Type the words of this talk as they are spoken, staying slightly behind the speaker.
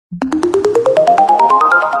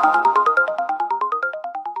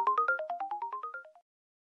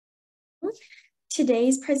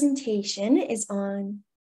Today's presentation is on,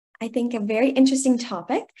 I think, a very interesting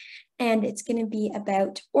topic, and it's going to be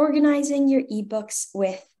about organizing your ebooks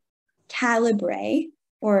with Calibre,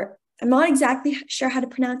 or I'm not exactly sure how to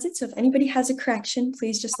pronounce it, so if anybody has a correction,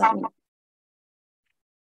 please just let me know.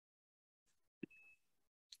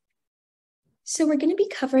 So we're going to be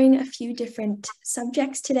covering a few different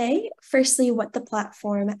subjects today. Firstly, what the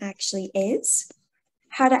platform actually is,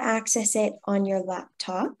 how to access it on your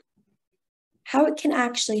laptop, how it can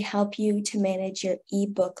actually help you to manage your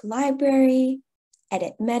ebook library,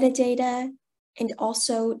 edit metadata, and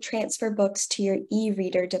also transfer books to your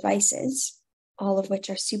e-reader devices, all of which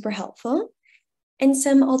are super helpful, and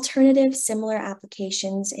some alternative similar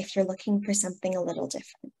applications if you're looking for something a little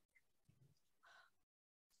different.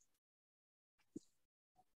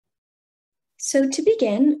 So to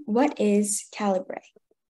begin, what is Calibre?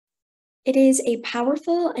 It is a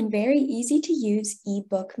powerful and very easy to use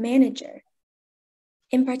ebook manager.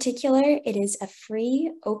 In particular, it is a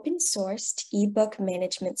free, open-sourced ebook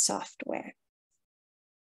management software.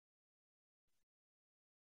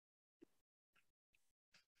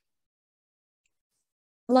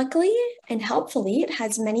 Luckily and helpfully, it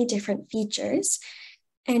has many different features,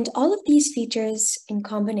 and all of these features in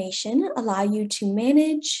combination allow you to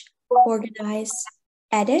manage, organize,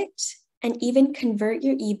 edit, and even convert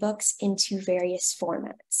your ebooks into various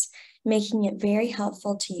formats, making it very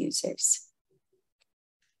helpful to users.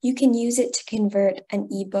 You can use it to convert an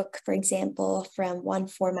ebook, for example, from one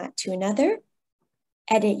format to another,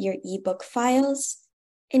 edit your ebook files,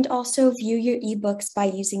 and also view your ebooks by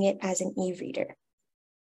using it as an e-reader.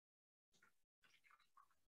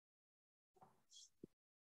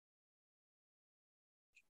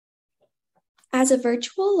 As a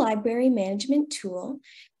virtual library management tool,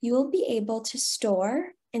 you will be able to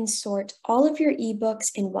store and sort all of your ebooks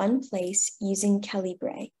in one place using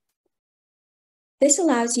Calibre. This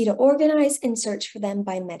allows you to organize and search for them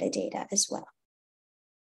by metadata as well.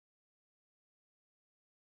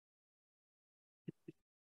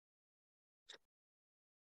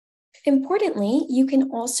 Importantly, you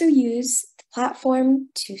can also use the platform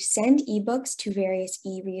to send ebooks to various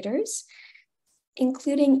e-readers,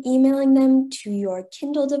 including emailing them to your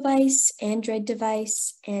Kindle device, Android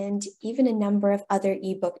device, and even a number of other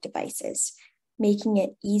ebook devices, making it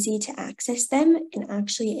easy to access them and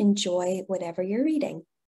actually enjoy whatever you're reading.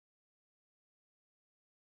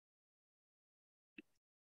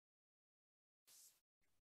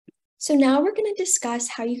 So now we're going to discuss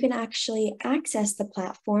how you can actually access the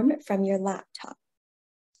platform from your laptop.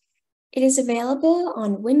 It is available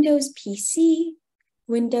on Windows PC,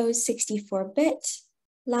 Windows 64-bit,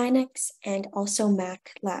 Linux, and also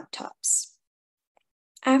Mac laptops.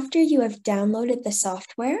 After you have downloaded the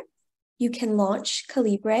software, you can launch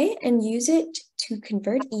Calibre and use it to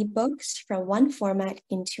convert ebooks from one format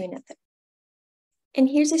into another. And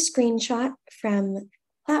here's a screenshot from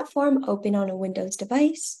platform open on a Windows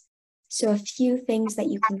device. So a few things that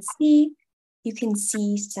you can see. You can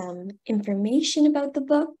see some information about the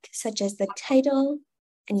book, such as the title,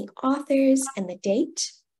 any authors, and the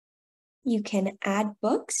date. You can add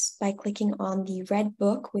books by clicking on the red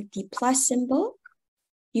book with the plus symbol.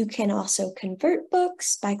 You can also convert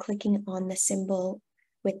books by clicking on the symbol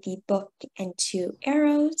with the book and two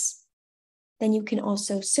arrows. Then you can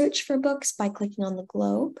also search for books by clicking on the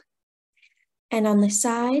globe. And on the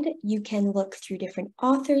side, you can look through different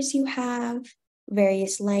authors you have,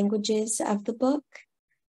 various languages of the book,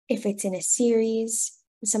 if it's in a series,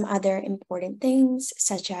 some other important things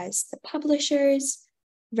such as the publishers,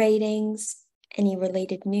 ratings, any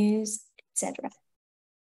related news, etc.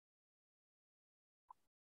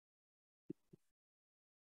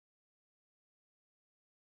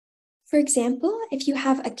 For example, if you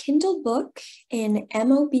have a Kindle book in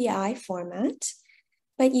MOBI format,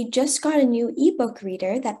 but you just got a new ebook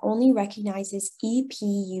reader that only recognizes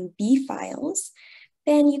EPUB files,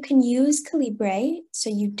 then you can use Calibre so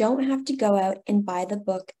you don't have to go out and buy the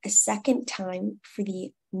book a second time for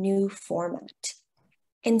the new format.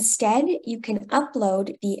 Instead, you can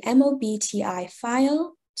upload the MOBTI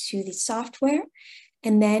file to the software,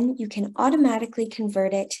 and then you can automatically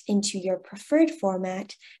convert it into your preferred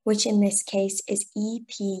format, which in this case is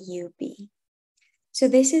EPUB. So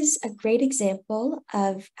this is a great example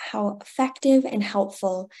of how effective and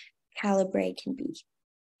helpful Calibre can be.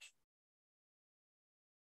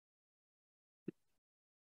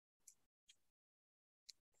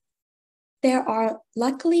 There are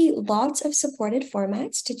luckily lots of supported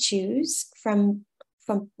formats to choose from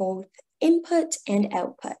both input and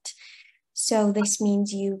output. So this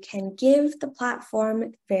means you can give the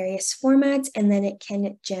platform various formats and then it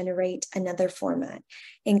can generate another format,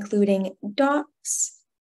 including docs,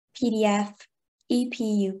 PDF,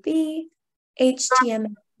 EPUB,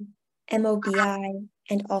 HTML, MOBI,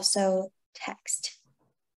 and also text,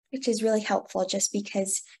 which is really helpful just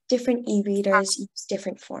because different e-readers use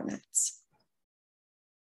different formats.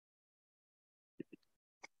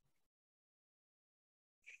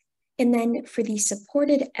 And then for the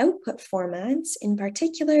supported output formats, in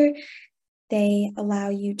particular, they allow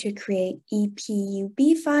you to create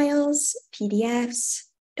EPUB files, PDFs,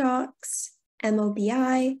 docs,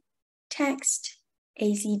 MOBI, text,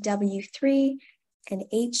 AZW3, and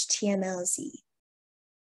HTMLZ.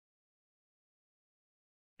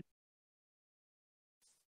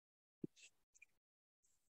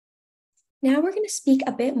 Now we're going to speak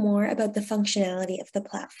a bit more about the functionality of the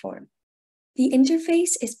platform. The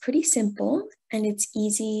interface is pretty simple and it's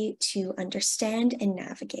easy to understand and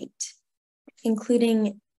navigate,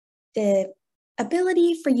 including the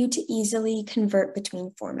ability for you to easily convert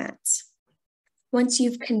between formats. Once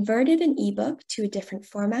you've converted an ebook to a different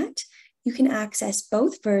format, you can access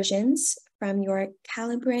both versions from your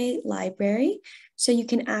Calibre library, so you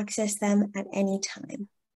can access them at any time.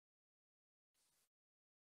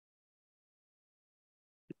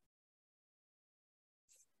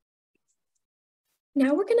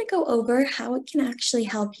 Now we're going to go over how it can actually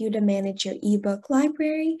help you to manage your ebook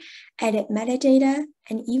library, edit metadata,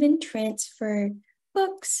 and even transfer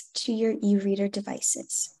books to your e-reader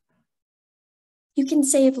devices. You can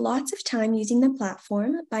save lots of time using the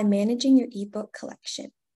platform by managing your ebook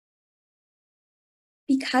collection.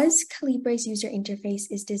 Because Calibre's user interface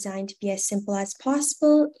is designed to be as simple as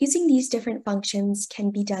possible, using these different functions can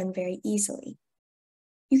be done very easily.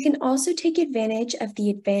 You can also take advantage of the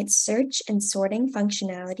advanced search and sorting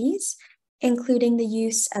functionalities, including the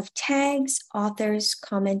use of tags, authors,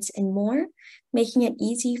 comments, and more, making it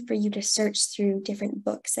easy for you to search through different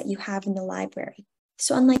books that you have in the library.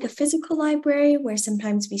 So unlike a physical library where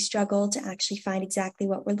sometimes we struggle to actually find exactly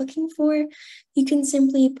what we're looking for, you can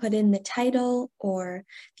simply put in the title or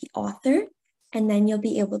the author, and then you'll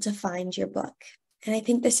be able to find your book. And I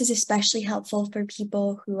think this is especially helpful for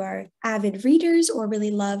people who are avid readers or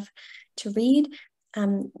really love to read.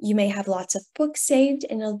 You may have lots of books saved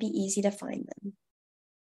and it'll be easy to find them.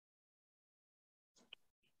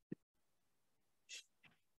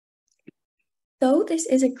 Though this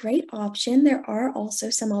is a great option, there are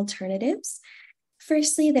also some alternatives.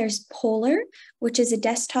 Firstly, there's Polar, which is a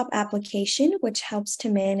desktop application which helps to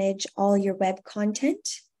manage all your web content,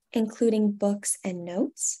 including books and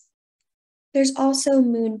notes. There's also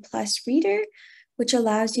Moon Plus Reader, which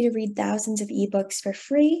allows you to read thousands of ebooks for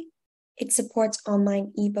free. It supports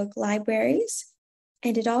online ebook libraries,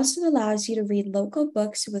 and it also allows you to read local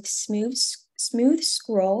books with smooth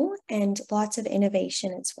scroll and lots of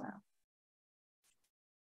innovation as well.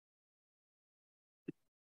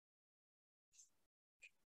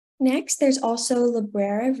 Next, there's also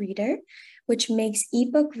Librera Reader, which makes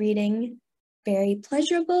ebook reading very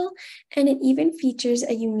pleasurable, and it even features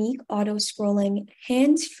a unique auto-scrolling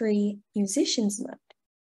hands-free musician's mode.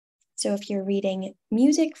 So if you're reading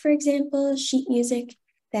music, for example, sheet music,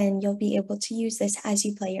 then you'll be able to use this as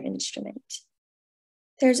you play your instrument.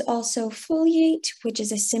 There's also Foliate, which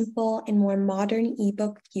is a simple and more modern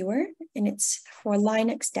ebook viewer, and it's for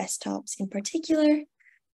Linux desktops in particular.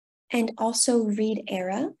 And also Read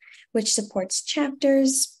Era, which supports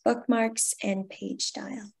chapters, bookmarks, and page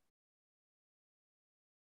style.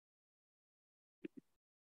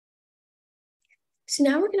 So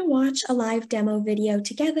now we're going to watch a live demo video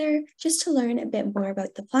together just to learn a bit more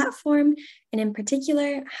about the platform and in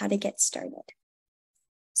particular, how to get started.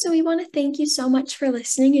 So we want to thank you so much for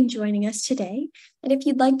listening and joining us today. And if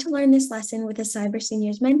you'd like to learn this lesson with a Cyber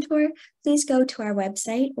Seniors mentor, please go to our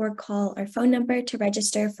website or call our phone number to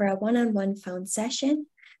register for a one-on-one phone session.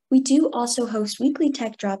 We do also host weekly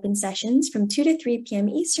tech drop-in sessions from 2 to 3 p.m.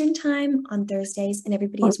 Eastern Time on Thursdays, and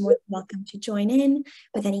everybody is more than welcome to join in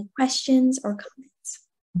with any questions or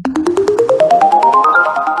comments.